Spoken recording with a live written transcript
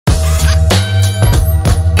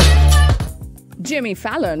Jimmy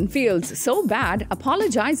Fallon feels so bad,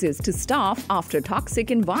 apologizes to staff after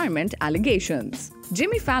toxic environment allegations.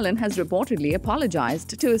 Jimmy Fallon has reportedly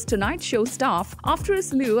apologized to his Tonight Show staff after a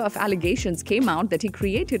slew of allegations came out that he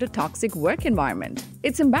created a toxic work environment.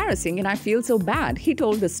 "It's embarrassing and I feel so bad," he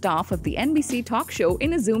told the staff of the NBC talk show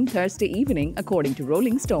in a Zoom Thursday evening, according to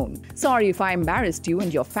Rolling Stone. "Sorry if I embarrassed you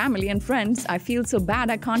and your family and friends. I feel so bad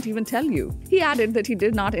I can't even tell you." He added that he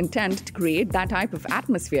did not intend to create that type of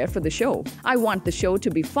atmosphere for the show. "I want the show to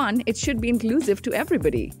be fun. It should be inclusive to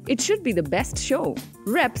everybody. It should be the best show."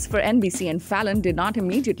 Reps for NBC and Fallon did not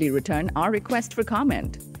immediately return our request for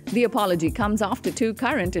comment. The apology comes after 2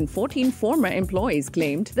 current and 14 former employees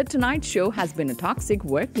claimed that Tonight Show has been a toxic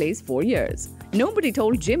workplace for years. "Nobody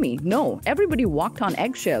told Jimmy. No, everybody walked on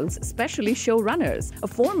eggshells, especially showrunners," a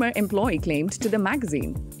former employee claimed to the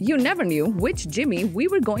magazine. "You never knew which Jimmy we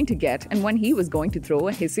were going to get and when he was going to throw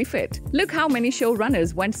a hissy fit. Look how many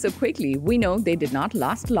showrunners went so quickly. We know they did not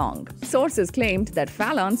last long." Sources claimed that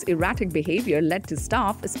Fallon's erratic behavior led to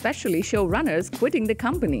staff, especially showrunners, quitting the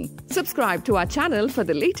company. Subscribe to our channel for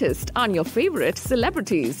the latest on your favorite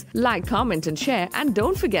celebrities. Like, comment, and share, and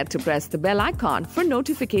don't forget to press the bell icon for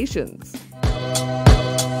notifications.